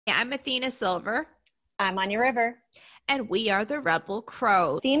I'm Athena Silver, I'm Anya River. and we are the Rebel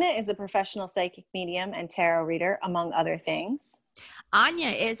Crows. Athena is a professional psychic medium and tarot reader, among other things. Anya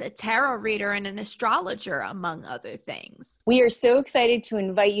is a tarot reader and an astrologer, among other things. We are so excited to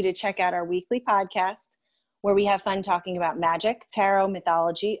invite you to check out our weekly podcast, where we have fun talking about magic, tarot,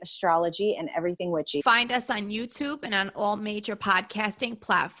 mythology, astrology, and everything witchy. Find us on YouTube and on all major podcasting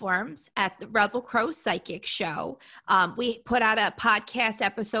platforms at the Rebel Crow Psychic Show. We put out a podcast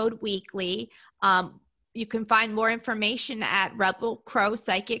episode weekly. You can find more information at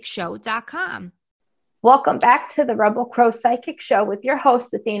rebelcrowpsychicshow.com. Welcome back to the Rebel Crow Psychic Show with your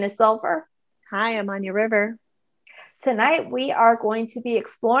host, Athena Silver. Hi, I'm Anya River. Tonight, we are going to be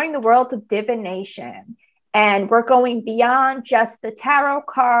exploring the world of divination. And we're going beyond just the tarot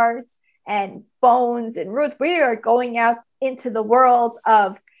cards and bones and roots. We are going out into the world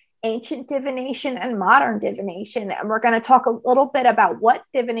of ancient divination and modern divination. And we're going to talk a little bit about what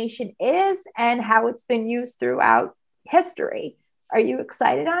divination is and how it's been used throughout history. Are you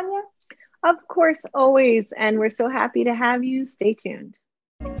excited, Anya? Of course, always. And we're so happy to have you. Stay tuned.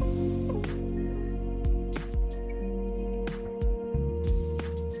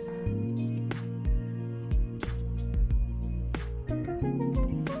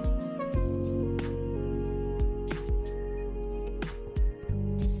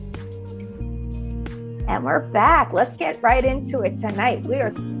 And we're back. Let's get right into it tonight. We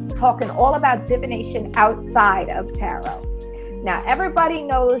are talking all about divination outside of tarot. Now, everybody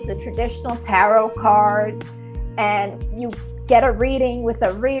knows the traditional tarot cards, and you get a reading with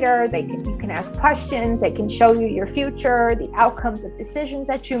a reader. You can ask questions. They can show you your future, the outcomes of decisions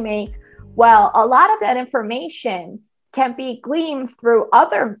that you make. Well, a lot of that information can be gleaned through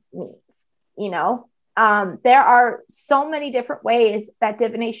other means. There are so many different ways that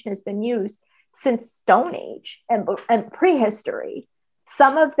divination has been used since Stone Age and prehistory.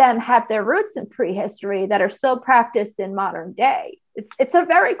 Some of them have their roots in prehistory that are still practiced in modern day. It's a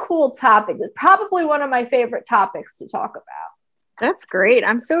very cool topic. It's probably one of my favorite topics to talk about. That's great.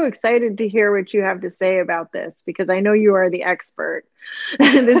 I'm so excited to hear what you have to say about this because I know you are the expert.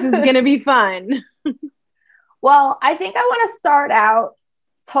 This is going to be fun. Well, I think I want to start out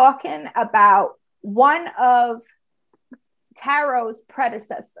talking about one of tarot's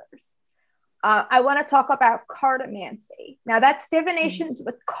predecessors. I want to talk about cartomancy. Now, that's divinations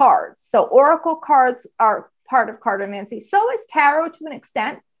with cards. So oracle cards are part of cartomancy. So is tarot to an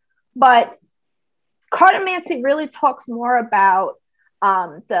extent. But cartomancy really talks more about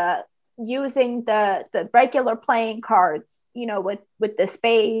using the regular playing cards, with the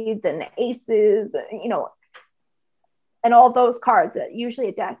spades and the aces, and all those cards, usually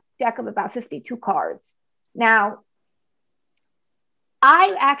a deck of about 52 cards. Now,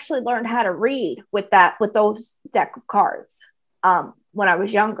 I actually learned how to read with those deck of cards when I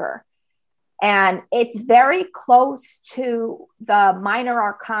was younger. And it's very close to the minor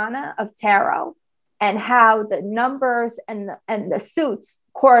arcana of tarot and how the numbers and the suits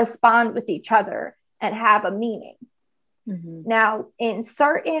correspond with each other and have a meaning. Mm-hmm. Now, in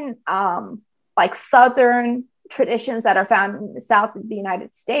certain like Southern traditions that are found in the South of the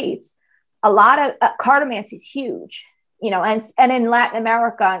United States, a lot of cartomancy is huge. And in Latin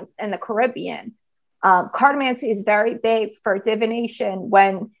America and the Caribbean, cartomancy is very big for divination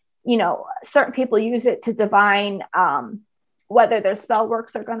when, certain people use it to divine whether their spell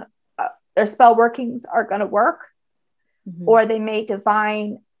workings are going to work, mm-hmm. or they may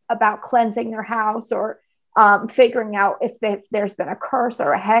divine about cleansing their house or figuring out if there's been a curse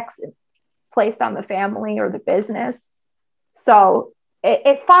or a hex placed on the family or the business. So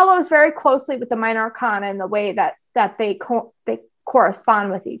it follows very closely with the minor arcana in the way that they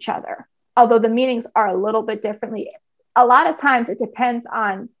correspond with each other, although the meanings are a little bit differently. A lot of times it depends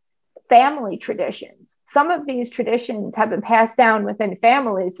on family traditions. Some of these traditions have been passed down within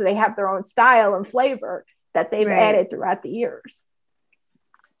families, so they have their own style and flavor that they've added throughout the years.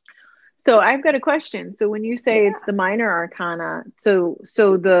 So I've got a question. So when you say it's the minor arcana, so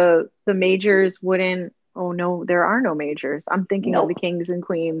the majors wouldn't. Oh no, there are no majors. I'm thinking of the kings and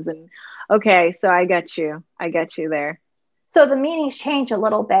queens. And okay, so I get you there. So the meanings change a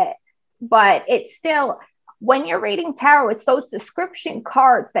little bit, but it's still, when you're reading tarot, it's those description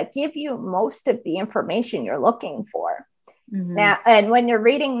cards that give you most of the information you're looking for. Mm-hmm. Now, and when you're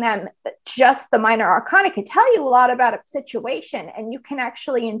reading them, just the minor arcana can tell you a lot about a situation, and you can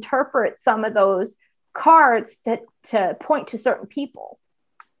actually interpret some of those cards to point to certain people.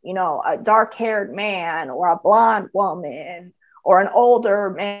 A dark-haired man or a blonde woman or an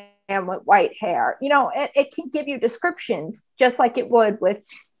older man with white hair. It can give you descriptions just like it would with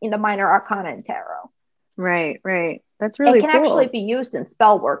in the minor arcana and tarot. Right. That's really it can cool. actually be used in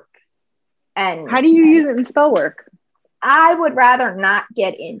spell work. And how do you use it in spell work? I would rather not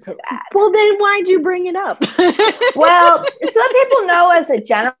get into that. Well, then why'd you bring it up? Well, some people know as a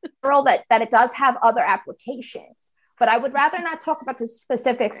general that it does have other applications, but I would rather not talk about the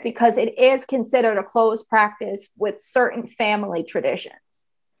specifics because it is considered a closed practice with certain family traditions.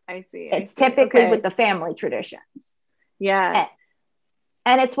 I see. It's typically with the family traditions. Yeah.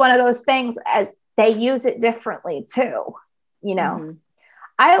 And it's one of those things as they use it differently too, you know. Mm-hmm.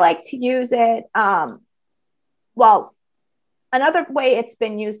 I like to use it, well, another way it's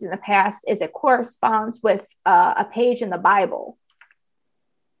been used in the past is it corresponds with a page in the Bible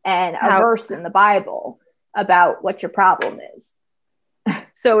and a verse in the Bible about what your problem is.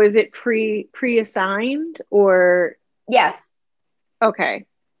 So is it pre-assigned or? Yes. Okay.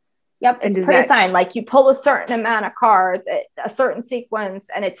 Yep. It's pre-assigned. Like you pull a certain amount of cards, a certain sequence,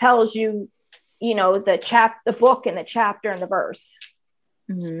 and it tells you, you know, the book and the chapter and the verse.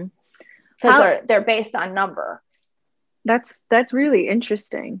 Mm-hmm. Because they're based on number. That's really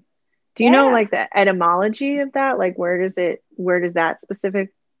interesting. Do you know like the etymology of that? Like where does that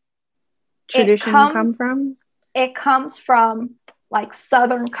specific tradition come from? It comes from like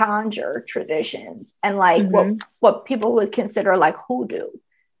Southern conjure traditions and like what people would consider like hoodoo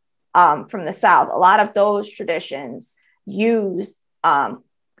from the South. A lot of those traditions use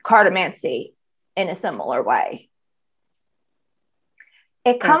cartomancy in a similar way.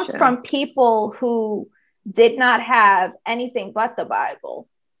 It comes from people who did not have anything but the Bible,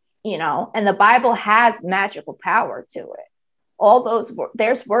 you know, and the Bible has magical power to it. All those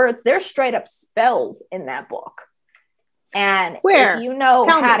there's straight up spells in that book. And if you know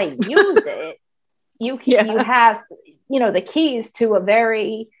how to use it, you have, you know, the keys to a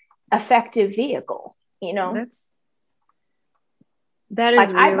very effective vehicle, you know. That is like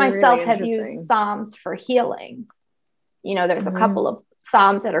really, I myself really have used Psalms for healing. You know, there's a couple of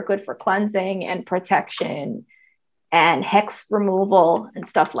Psalms that are good for cleansing and protection and hex removal and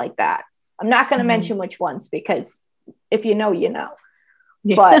stuff like that. I'm not going to mention which ones because if you know, you know.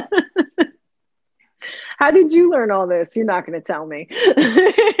 Yeah. But how did you learn all this? You're not going to tell me.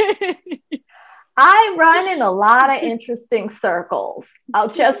 I run in a lot of interesting circles. I'll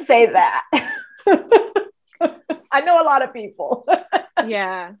just say that. I know a lot of people.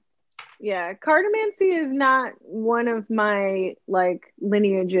 Yeah. Yeah, cartomancy is not one of my like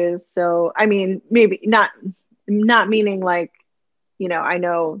lineages. So, I mean, maybe not meaning like, you know, I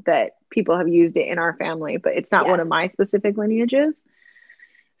know that people have used it in our family, but it's not one of my specific lineages.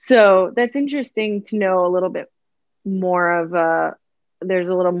 So that's interesting to know a little bit more of there's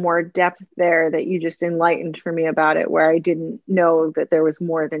a little more depth there that you just enlightened for me about it, where I didn't know that there was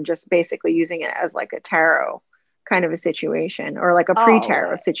more than just basically using it as like a tarot kind of a situation or like a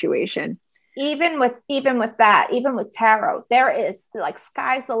pre-tarot situation. Even with that, even with tarot, there is like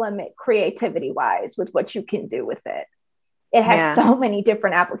sky's the limit creativity wise with what you can do with it. It has so many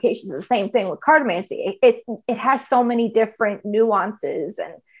different applications. The same thing with cartomancy. It has so many different nuances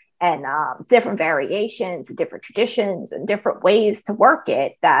and different variations, different traditions, and different ways to work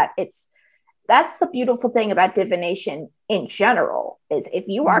it. That's the beautiful thing about divination in general, is if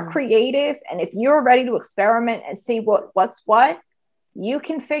you are creative and if you're ready to experiment and see what's what, you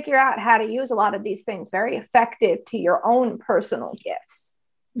can figure out how to use a lot of these things very effective to your own personal gifts.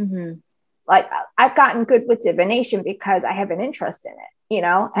 Mm-hmm. Like I've gotten good with divination because I have an interest in it, you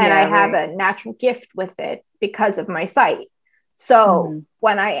know, and I have a natural gift with it because of my sight. So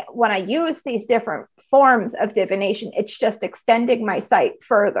when I use these different forms of divination, it's just extending my sight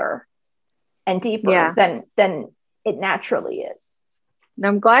further and deeper than it naturally is. And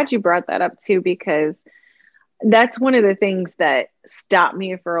I'm glad you brought that up too, because that's one of the things that stopped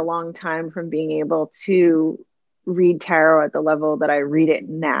me for a long time from being able to read tarot at the level that I read it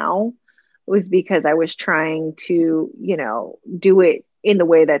now, was because I was trying to, you know, do it in the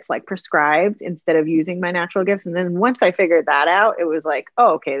way that's like prescribed instead of using my natural gifts. And then once I figured that out, it was like,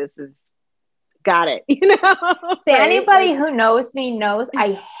 oh, okay, this is got it. You know, see, anybody who knows me knows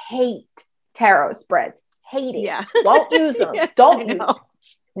I hate tarot spreads. Hate it. Yeah. Won't use them. Don't use them.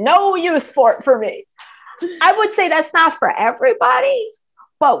 No use for it for me. I would say that's not for everybody,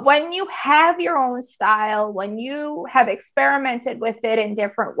 but when you have your own style, when you have experimented with it in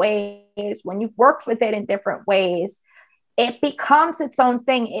different ways, when you've worked with it in different ways, it becomes its own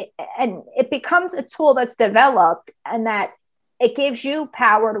thing, and it becomes a tool that's developed, and that it gives you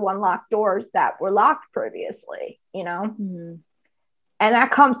power to unlock doors that were locked previously, you know? Mm-hmm. And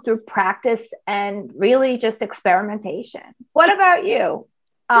that comes through practice and really just experimentation. What about you?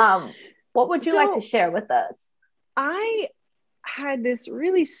 What would you like to share with us? I had this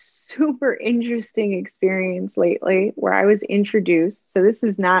really super interesting experience lately where I was introduced. So this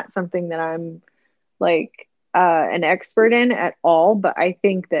is not something that I'm like an expert in at all, but I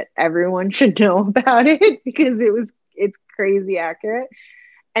think that everyone should know about it because it's crazy accurate.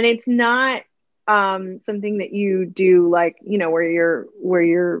 And it's not something that you do like, you know, where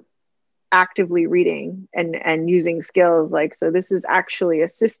you're actively reading and using skills. Like, so this is actually a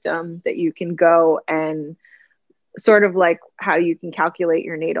system that you can go and sort of like how you can calculate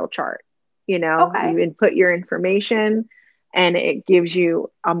your natal chart. You know, Okay. you input your information and it gives you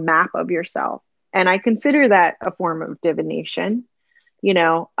a map of yourself. And I consider that a form of divination. You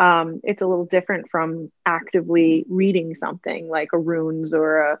know, it's a little different from actively reading something like a runes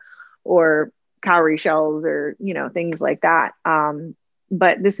or cowrie shells or, you know, things like that.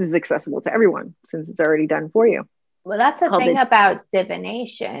 But this is accessible to everyone since it's already done for you. Well, that's the thing about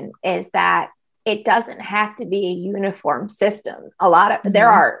divination is that it doesn't have to be a uniform system. There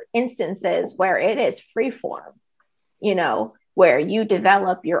are instances where it is free form, you know, where you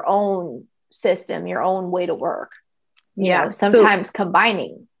develop your own system, your own way to work, you know, sometimes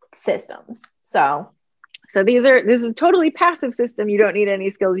combining systems. So this is totally passive system. You don't need any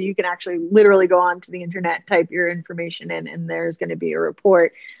skills. You can actually literally go onto the internet, type your information in, and there's going to be a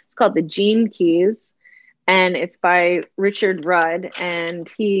report. It's called the Gene Keys, and it's by Richard Rudd. And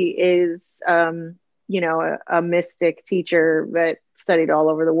he is, you know, a mystic teacher that studied all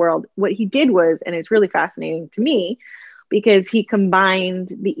over the world. What he did was, and it's really fascinating to me, because he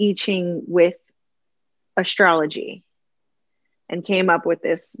combined the I Ching with astrology and came up with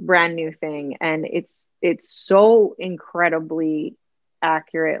this brand new thing. And it's so incredibly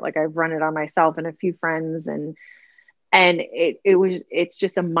accurate. Like, I've run it on myself and a few friends, and it's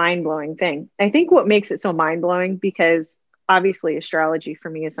just a mind-blowing thing. I think what makes it so mind-blowing, because obviously astrology for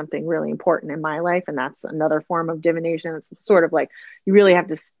me is something really important in my life, and that's another form of divination. It's sort of like you really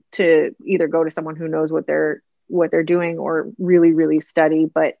have to either go to someone who knows what they're doing or really, really study,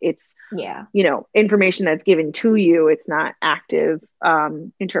 but it's, you know, information that's given to you. It's not active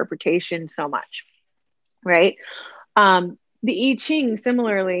interpretation so much. Right. The I Ching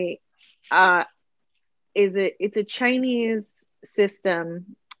similarly it's a Chinese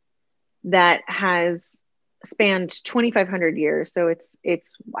system that has spanned 2,500 years. So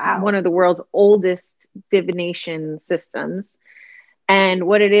it's one of the world's oldest divination systems. And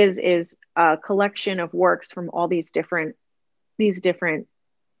what it is a collection of works from all these different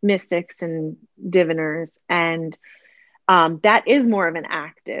mystics and diviners. And that is more of an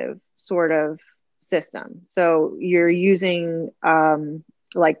active sort of system. So you're using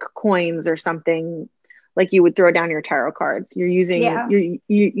like coins or something, like you would throw down your tarot cards. You're using,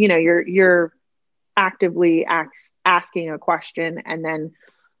 you're actively asking a question and then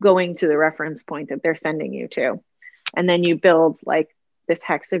going to the reference point that they're sending you to. And then you build like this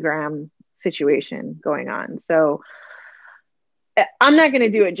hexagram situation going on. So I'm not going to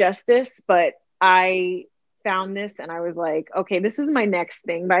do it justice, but I found this and I was like, okay, this is my next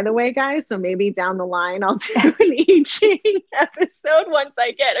thing, by the way, guys. So maybe down the line, I'll do an I Ching episode once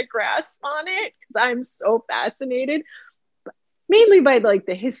I get a grasp on it, because I'm so fascinated, mainly by like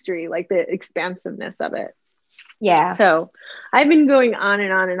the history, like the expansiveness of it. Yeah. So I've been going on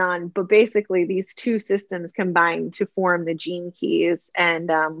and on and on, but basically these two systems combine to form the Gene Keys. And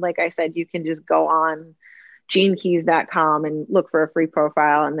like I said, you can just go on genekeys.com and look for a free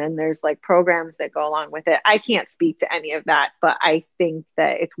profile. And then there's like programs that go along with it. I can't speak to any of that, but I think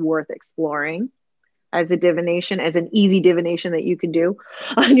that it's worth exploring as a divination, as an easy divination that you can do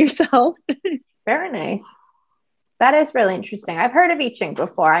on yourself. Very nice. That is really interesting. I've heard of I Ching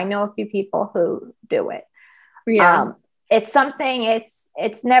before. I know a few people who do it. Yeah. It's something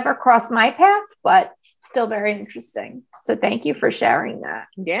it's never crossed my path, but still very interesting. So thank you for sharing that.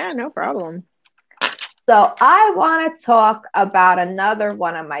 Yeah, no problem. So I want to talk about another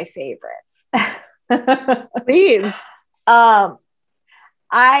one of my favorites. Please.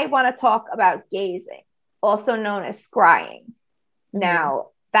 I want to talk about gazing, also known as scrying. Now,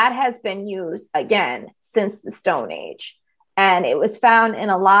 that has been used again since the Stone Age, and it was found in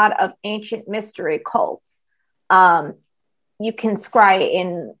a lot of ancient mystery cults. You can scry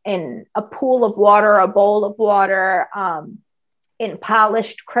in a pool of water, a bowl of water, in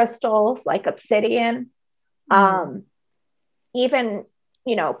polished crystals like obsidian, even,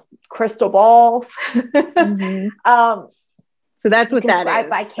 you know, crystal balls. So that's what that is.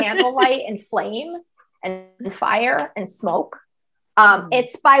 By candlelight and flame and fire and smoke.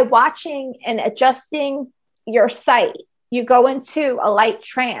 It's by watching and adjusting your sight. You go into a light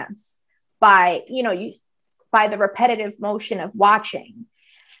trance by the repetitive motion of watching.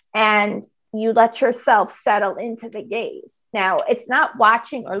 And you let yourself settle into the gaze. Now, it's not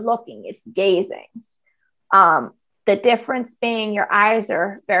watching or looking, it's gazing. The difference being your eyes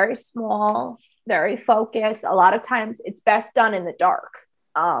are very small, very focused. A lot of times it's best done in the dark.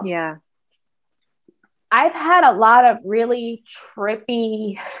 Yeah. I've had a lot of really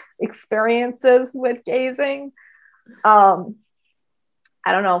trippy experiences with gazing. I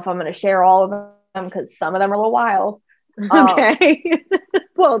don't know if I'm going to share all of them because some of them are a little wild. Okay.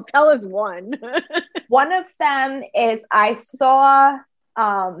 Well, tell us one. One of them is I saw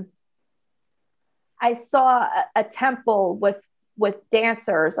a temple with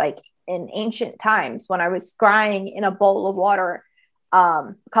dancers like in ancient times when I was scrying in a bowl of water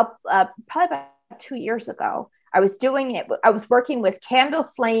probably about 2 years ago. I was doing it. I was working with candle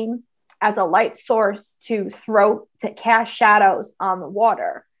flame as a light source to cast shadows on the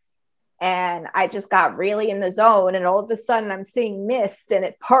water. And I just got really in the zone, and all of a sudden I'm seeing mist and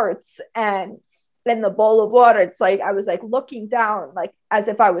it parts, and then the bowl of water, it's like I was like looking down like as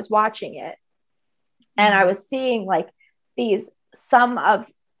if I was watching it. And I was seeing like there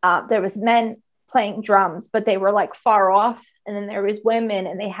was men playing drums, but they were like far off. And then there was women,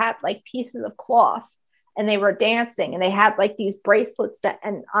 and they had like pieces of cloth, and they were dancing, and they had like these bracelets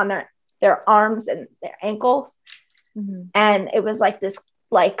and on their arms and their ankles. Mm-hmm. And it was like this,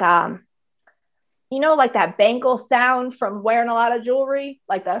 like, like that bangle sound from wearing a lot of jewelry,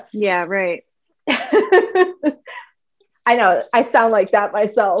 like the, yeah, right. I know I sound like that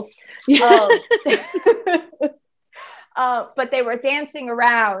myself. But they were dancing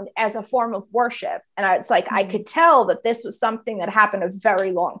around as a form of worship. And it's like, I could tell that this was something that happened a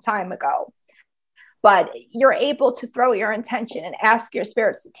very long time ago. But you're able to throw your intention and ask your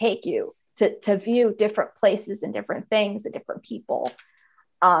spirits to take you to view different places and different things and different people.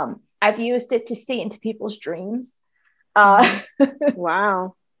 I've used it to see into people's dreams.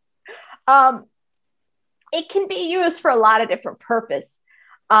 Wow. It can be used for a lot of different purposes.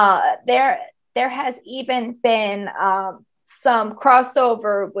 There has even been some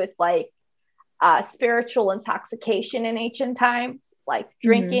crossover with like spiritual intoxication in ancient times, like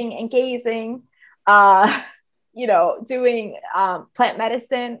drinking and gazing, doing plant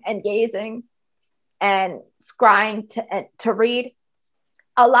medicine and gazing and scrying to read.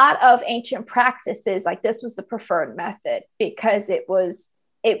 A lot of ancient practices, like this was the preferred method because it was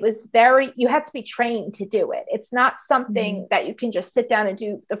very, you had to be trained to do it. It's not something that you can just sit down and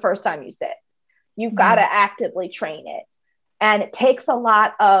do the first time you sit. You've got to actively train it. And it takes a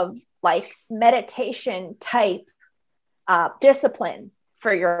lot of like meditation type discipline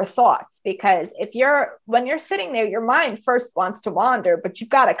for your thoughts, because when you're sitting there, your mind first wants to wander, but you've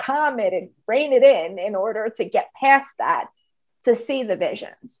got to calm it and rein it in order to get past that, to see the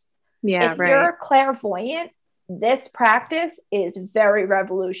visions. Yeah, if you're clairvoyant, this practice is very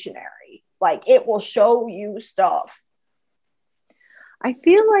revolutionary. Like it will show you stuff. I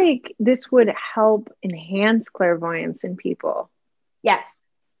feel like this would help enhance clairvoyance in people. Yes.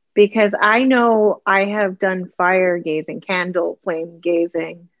 Because I know I have done fire gazing, candle flame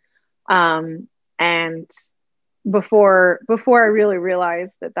gazing. And before I really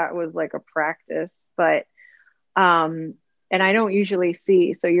realized that was like a practice, but, and I don't usually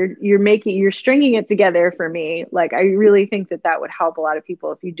see, so you're stringing it together for me. Like, I really think that would help a lot of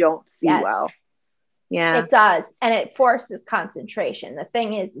people if you don't see well. Yeah, it does. And it forces concentration. The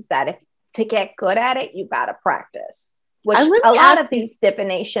thing is that to get good at it, you got to practice, which a lot of these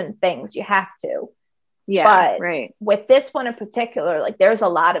divination things you have to. Yeah. But right. With this one in particular, like there's a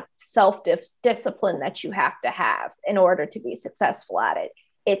lot of self-discipline that you have to have in order to be successful at it.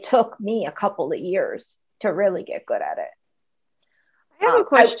 It took me a couple of years to really get good at it. I have a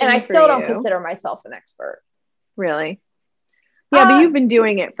question. And I still don't consider myself an expert. Really? Yeah, but you've been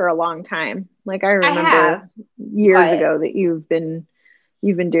doing it for a long time. Like I remember years ago that you've been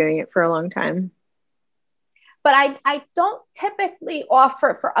doing it for a long time. But I don't typically offer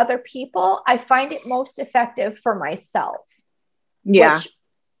it for other people. I find it most effective for myself. Yeah.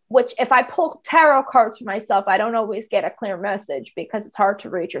 Which if I pull tarot cards for myself, I don't always get a clear message because it's hard to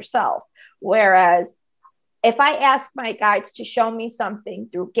read yourself. Whereas if I ask my guides to show me something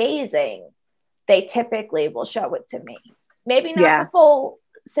through gazing, they typically will show it to me. Maybe not the full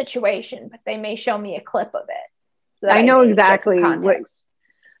situation, but they may show me a clip of it. So I know exactly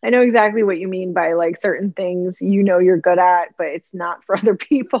what you mean by like certain things you're good at, but it's not for other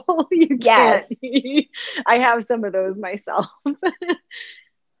people. You can't. I have some of those myself.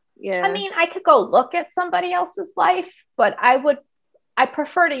 Yeah. I mean, I could go look at somebody else's life, but I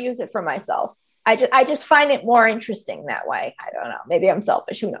prefer to use it for myself. I just find it more interesting that way. I don't know. Maybe I'm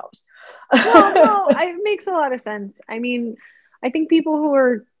selfish. Who knows? No, it makes a lot of sense. I mean, I think people who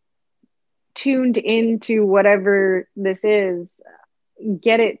are tuned into whatever this is,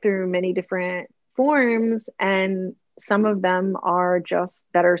 get it through many different forms, and some of them are just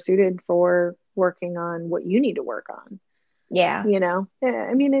better suited for working on what you need to work on. Yeah. Yeah,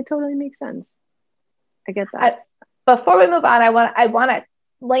 I mean, it totally makes sense. I get that. Before we move on, I want to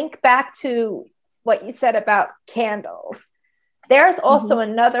link back to what you said about candles. There's also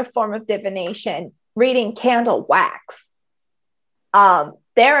another form of divination, reading candle wax.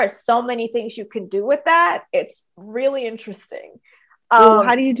 There are so many things you can do with that. It's really interesting.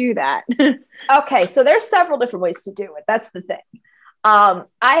 How do you do that? Okay, so there's several different ways to do it. That's the thing. I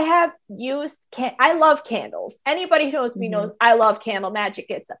have used, I love candles. Anybody who knows me knows I love candle magic.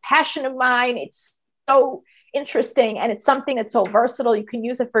 It's a passion of mine. It's so interesting, and it's something that's so versatile. You can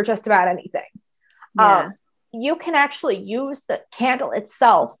use it for just about anything. Yeah. You can actually use the candle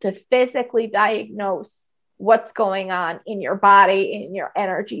itself to physically diagnose what's going on in your body, in your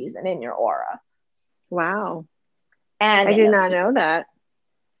energies, and in your aura. Wow. And I did not know that.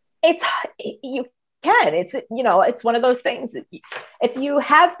 You can. It's one of those things that if you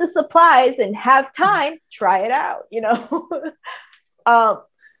have the supplies and have time, try it out,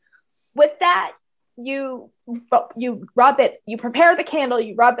 with that, you rub it, you prepare the candle,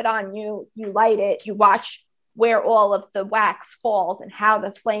 you rub it on you light it, you watch where all of the wax falls and how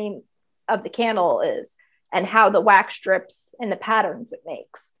the flame of the candle is and how the wax drips and the patterns it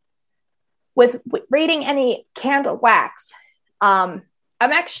makes. With reading any candle wax,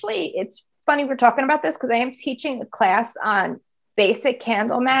 it's funny we're talking about this because I am teaching a class on basic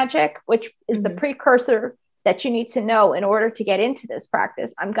candle magic, which is the precursor that you need to know in order to get into this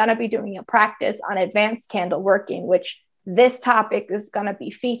practice. I'm going to be doing a practice on advanced candle working, which this topic is going to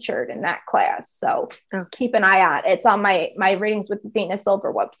be featured in that class. So keep an eye on it. It's on my Readings with Athena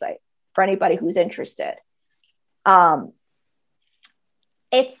Silver website for anybody who's interested.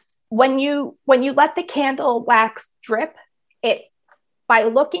 It's when you let the candle wax drip, it by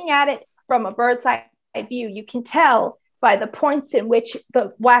looking at it from a bird's eye view, you can tell by the points in which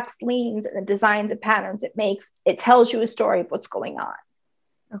the wax leans and the designs and patterns it makes, it tells you a story of what's going on.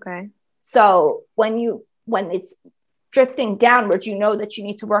 Okay. So when it's drifting downwards, you know that you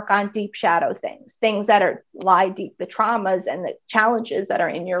need to work on deep shadow things that lie deep, the traumas and the challenges that are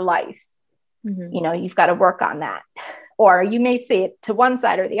in your life. You've got to work on that. Or you may see it to one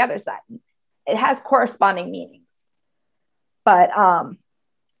side or the other side. It has corresponding meanings. But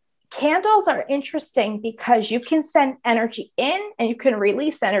candles are interesting because you can send energy in and you can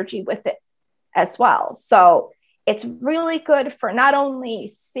release energy with it as well. So it's really good for not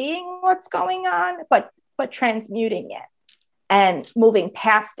only seeing what's going on, but transmuting it and moving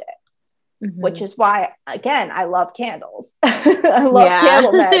past it, which is why, again, I love candles. I love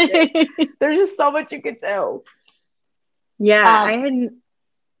candle magic. There's just so much you could do. Yeah.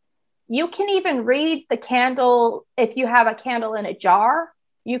 You can even read the candle. If you have a candle in a jar,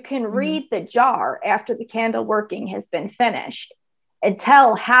 you can read the jar after the candle working has been finished and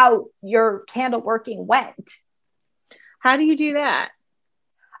tell how your candle working went. How do you do that?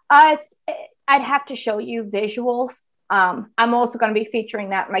 I'd have to show you visuals. I'm also going to be featuring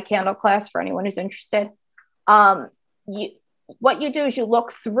that in my candle class for anyone who's interested. What you do is you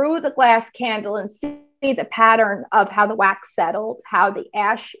look through the glass candle and see the pattern of how the wax settled, how the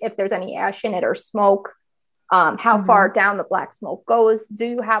ash, if there's any ash in it or smoke, how far down the black smoke goes. Do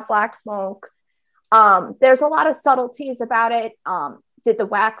you have black smoke? There's a lot of subtleties about it. Did the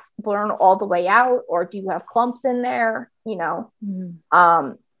wax burn all the way out, or do you have clumps in there?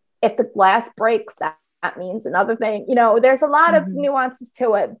 If the glass breaks, that means another thing. There's a lot of nuances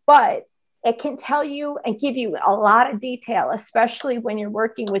to it, but it can tell you and give you a lot of detail, especially when you're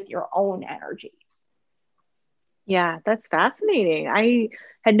working with your own energies. Yeah, that's fascinating. I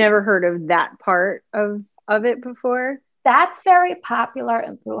had never heard of that part of it before. That's very popular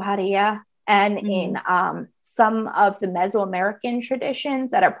in Brujeria and in some of the Mesoamerican traditions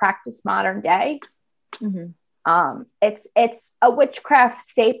that are practiced modern day. It's a witchcraft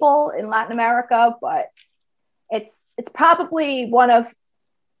staple in Latin America, but it's probably one of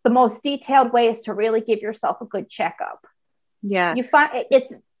the most detailed ways to really give yourself a good checkup. Yeah. You find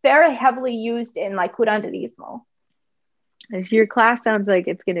it's very heavily used in like curanderismo. As your class sounds like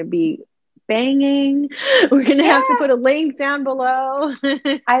it's going to be banging. We're going to have to put a link down below.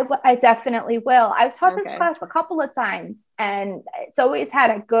 I definitely will. I've taught this class a couple of times and it's always had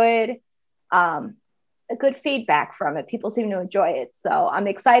a good feedback from it. People seem to enjoy it. So I'm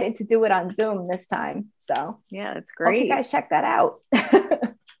excited to do it on Zoom this time. So yeah, that's great. Hope you guys check that out.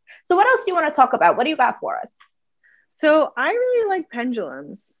 So what else do you want to talk about? What do you got for us? So I really like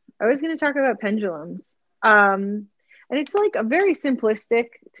pendulums. I was going to talk about pendulums. And it's like a very simplistic,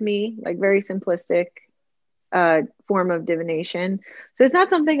 to me, like very simplistic form of divination. So it's not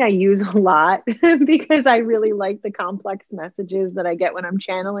something I use a lot because I really like the complex messages that I get when I'm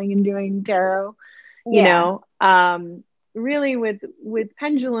channeling and doing tarot. You know, really with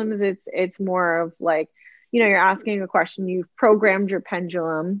pendulums, it's more of like, you know, you're asking a question, you've programmed your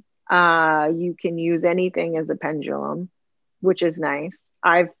pendulum. You can use anything as a pendulum, which is nice.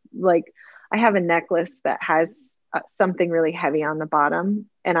 I have a necklace that has something really heavy on the bottom.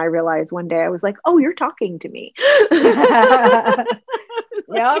 And I realized one day I was like, oh, you're talking to me. Yep.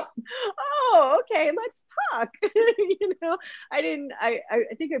 Like, oh, okay, let's talk. You know, I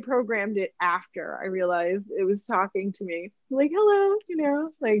think I programmed it after I realized it was talking to me. Like, hello, you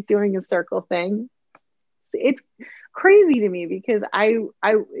know, like doing a circle thing. It's crazy to me because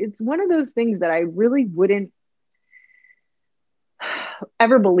it's one of those things that I really wouldn't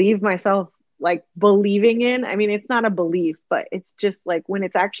ever believe myself like believing in. I mean, it's not a belief, but it's just like when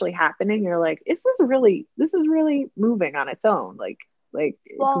it's actually happening, you're like, this is really moving on its own. Like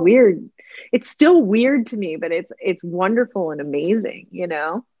it's weird. It's still weird to me, but it's wonderful and amazing, you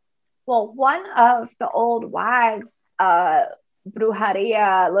know? Well, one of the old wives,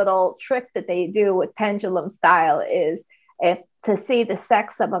 brujeria little trick that they do with pendulum style is if to see the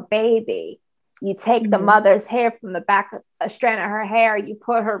sex of a baby, you take the mother's hair from the back of a strand of her hair, you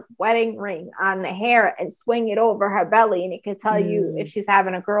put her wedding ring on the hair and swing it over her belly, and it can tell you if she's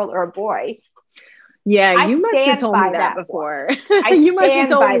having a girl or a boy. Yeah, you must have told me that before. You must have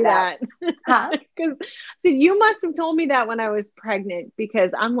told me that. Huh? Because you must have told me that when I was pregnant,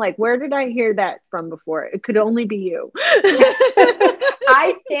 because I'm like, where did I hear that from before? It could only be you.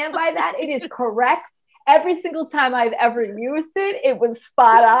 I stand by that. It is correct. Every single time I've ever used it, it was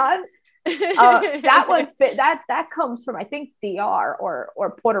spot on. That comes from, I think, DR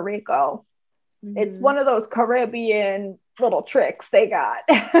or Puerto Rico. It's one of those Caribbean little tricks they got.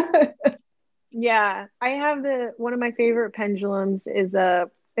 Yeah, I have one of my favorite pendulums is a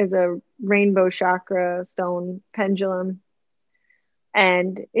rainbow chakra stone pendulum,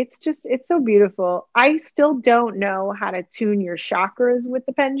 and it's so beautiful. I still don't know how to tune your chakras with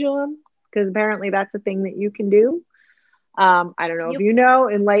the pendulum, because apparently that's a thing that you can do. I don't know if you know,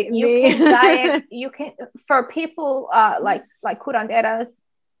 enlighten me. You can, for people like curanderas,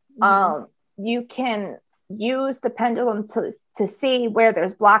 you can use the pendulum to see where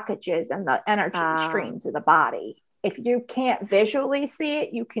there's blockages and the energy streams of the body. If you can't visually see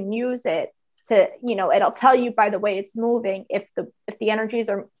it, you can use it to, you know, it'll tell you by the way it's moving if the energies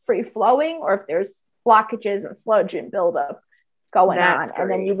are free flowing or if there's blockages and sludge and buildup going on. Great.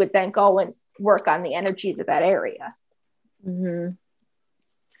 And then you would then go and work on the energies of that area.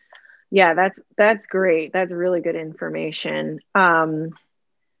 Yeah, that's great. That's really good information.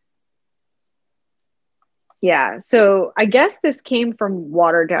 Yeah, so I guess this came from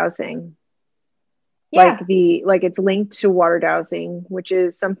water dowsing. Yeah. Like it's linked to water dowsing, which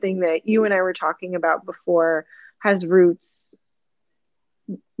is something that you and I were talking about before, has roots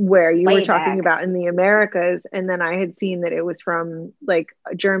where you were talking about in the Americas, and then I had seen that it was from like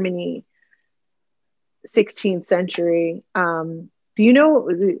Germany, 16th century. Do you know,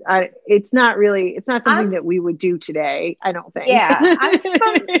 it's not something that we would do today, I don't think. Yeah,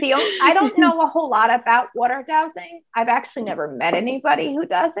 I don't know a whole lot about water dowsing. I've actually never met anybody who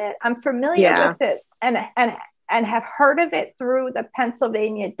does it. I'm familiar with it and have heard of it through the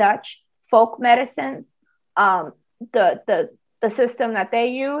Pennsylvania Dutch folk medicine, the system that they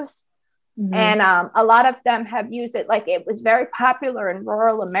use. And a lot of them have used it. Like, it was very popular in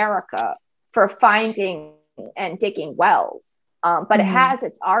rural America for finding and digging wells. But it has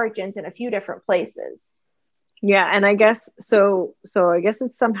its origins in a few different places. Yeah. And I guess, so I guess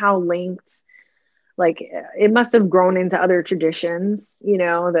it's somehow linked, like it must have grown into other traditions, you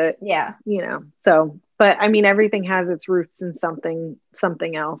know, so, but I mean, everything has its roots in something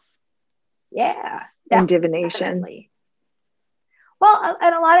else. Yeah. And divination. Definitely. Well,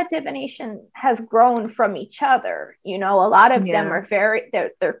 and a lot of divination has grown from each other. You know, a lot of them are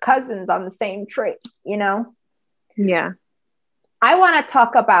they're cousins on the same tree, you know? Yeah. I want to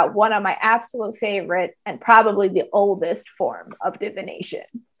talk about one of my absolute favorite and probably the oldest form of divination.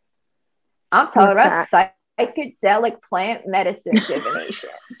 I'm talking about psychedelic plant medicine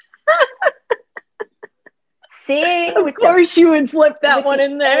divination. Seeing, of course, you would flip that one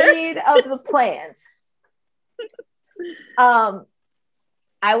in there. Aid of the plants.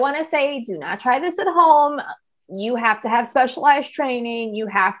 I want to say, do not try this at home. You have to have specialized training. You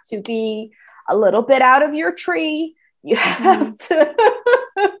have to be a little bit out of your tree. You have to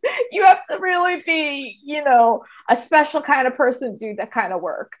really be, you know, a special kind of person to do that kind of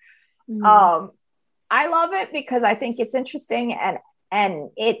work. I love it because I think it's interesting, and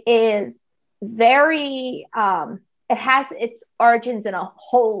it is very it has its origins in a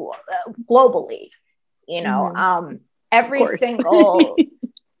whole globally, every single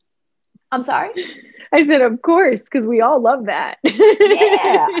I'm sorry, I said of course, because we all love that.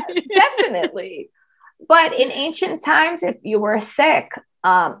 Yeah, definitely. But in ancient times, if you were sick,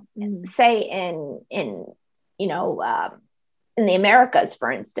 say in the Americas,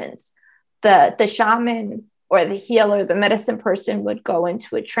 for instance, the shaman or the healer, the medicine person would go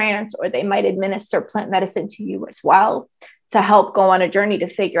into a trance, or they might administer plant medicine to you as well to help go on a journey to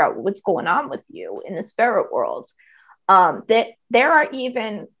figure out what's going on with you in the spirit world. That there are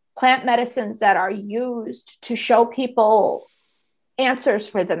even plant medicines that are used to show people answers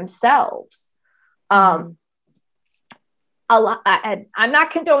for themselves. I'm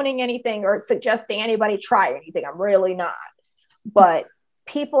not condoning anything or suggesting anybody try anything. I'm really not. But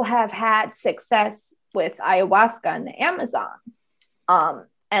people have had success with ayahuasca in the Amazon,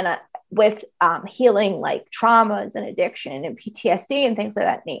 and with healing like traumas and addiction and PTSD and things of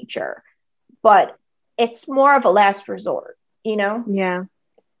that nature. But it's more of a last resort, Yeah.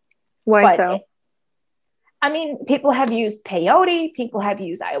 Why so? People have used peyote, people have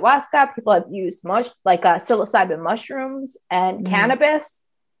used ayahuasca, people have used psilocybin mushrooms and cannabis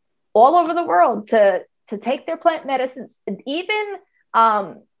all over the world to take their plant medicines. Even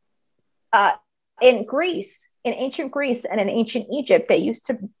in Greece, in ancient Greece and in ancient Egypt, they used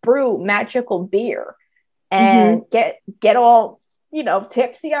to brew magical beer and get all,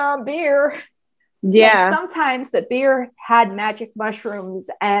 tipsy on beer. Yeah. And sometimes the beer had magic mushrooms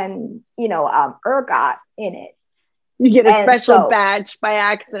and, ergot in it. You get a special batch by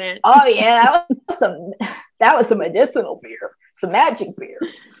accident. Oh yeah, that was some medicinal beer, some magic beer.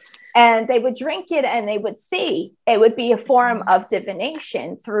 And they would drink it and they would see. It would be a form of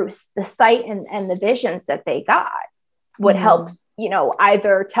divination through the sight and the visions that they got would help,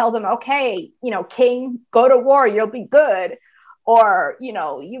 either tell them, okay, king, go to war, you'll be good. Or,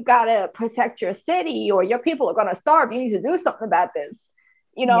 you got to protect your city, or your people are going to starve. You need to do something about this.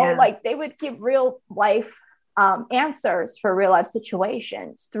 Like they would give real life answers for real life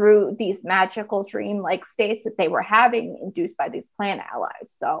situations through these magical dream-like states that they were having induced by these plant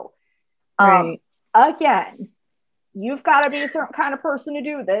allies. So again, you've got to be a certain kind of person to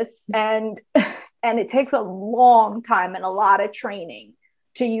do this. And it takes a long time and a lot of training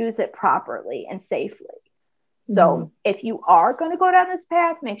to use it properly and safely. So if you are going to go down this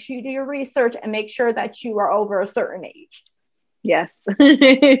path, make sure you do your research and make sure that you are over a certain age. Yes.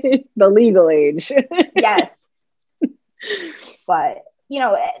 The legal age. Yes. But,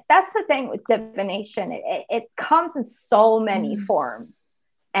 that's the thing with divination. It comes in so many forms,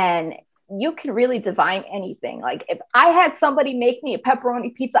 and you can really divine anything. Like if I had somebody make me a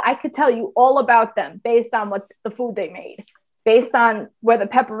pepperoni pizza, I could tell you all about them based on what the food they made, based on where the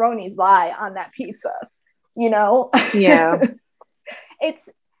pepperonis lie on that pizza. Yeah. It's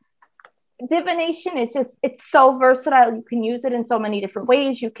divination is it's so versatile. You can use it in so many different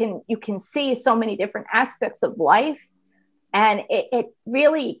ways. You can see so many different aspects of life, and it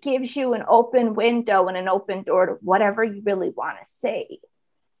really gives you an open window and an open door to whatever you really want to see.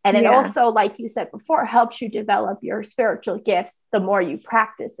 And it also, like you said before, helps you develop your spiritual gifts the more you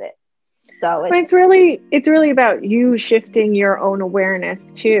practice it. So it's really about you shifting your own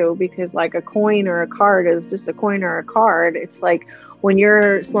awareness too, because like a coin or a card is just a coin or a card. It's like when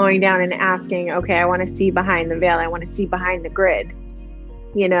you're slowing down and asking, okay, I want to see behind the veil. I want to see behind the grid.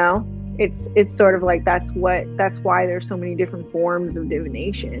 It's sort of like that's why there's so many different forms of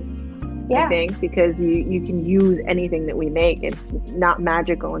divination. I think because you can use anything that we make. It's not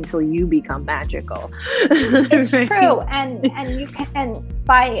magical until you become magical. It's true. And you can,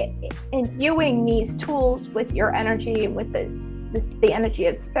 by imbuing these tools with your energy and with the energy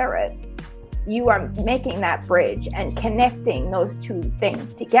of spirit, you are making that bridge and connecting those two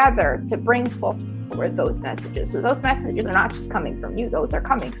things together to bring forward those messages. So those messages are not just coming from you, those are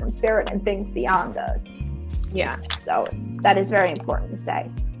coming from spirit and things beyond us. Yeah. So that is very important to say.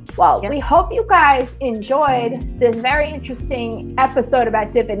 Well, we hope you guys enjoyed this very interesting episode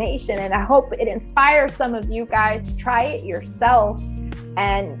about divination, and I hope it inspires some of you guys to try it yourself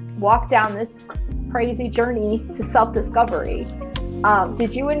and walk down this crazy journey to self-discovery.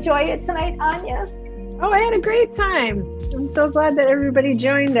 Did you enjoy it tonight, Anya? Oh, I had a great time. I'm so glad that everybody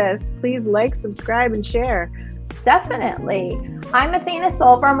joined us. Please like, subscribe, and share. Definitely. I'm Athena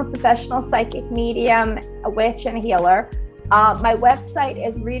Silver. I'm a professional psychic medium, a witch, and a healer. My website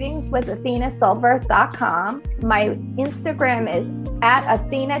is readingswithathenasilver.com. My Instagram is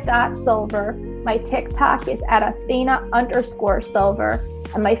 @athena.silver. My TikTok is at Athena_Silver.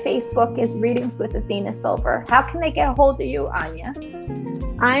 And my Facebook is Readings with Athena Silver. How can they get a hold of you, Anya?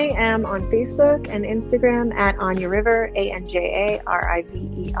 I am on Facebook and Instagram at Anya River,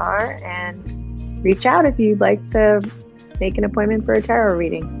 ANJARIVER, and reach out if you'd like to make an appointment for a tarot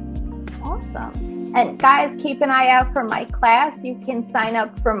reading. Awesome. And guys, keep an eye out for my class. You can sign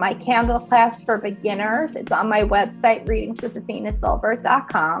up for my candle class for beginners. It's on my website,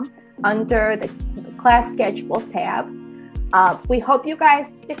 readingswithathenasilver.com, under the class schedule tab. We hope you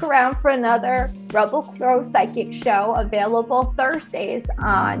guys stick around for another Rebel Crow Psychic Show, available Thursdays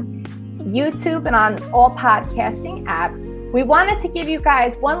on YouTube and on all podcasting apps. We wanted to give you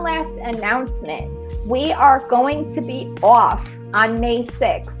guys one last announcement. We are going to be off on May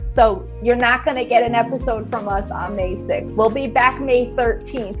 6th, so you're not going to get an episode from us on May 6th. We'll be back May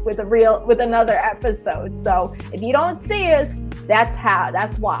 13th with another episode. So if you don't see us,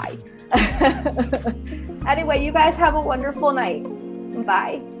 that's why. Anyway, you guys have a wonderful night.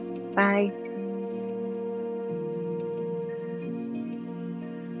 Bye. Bye.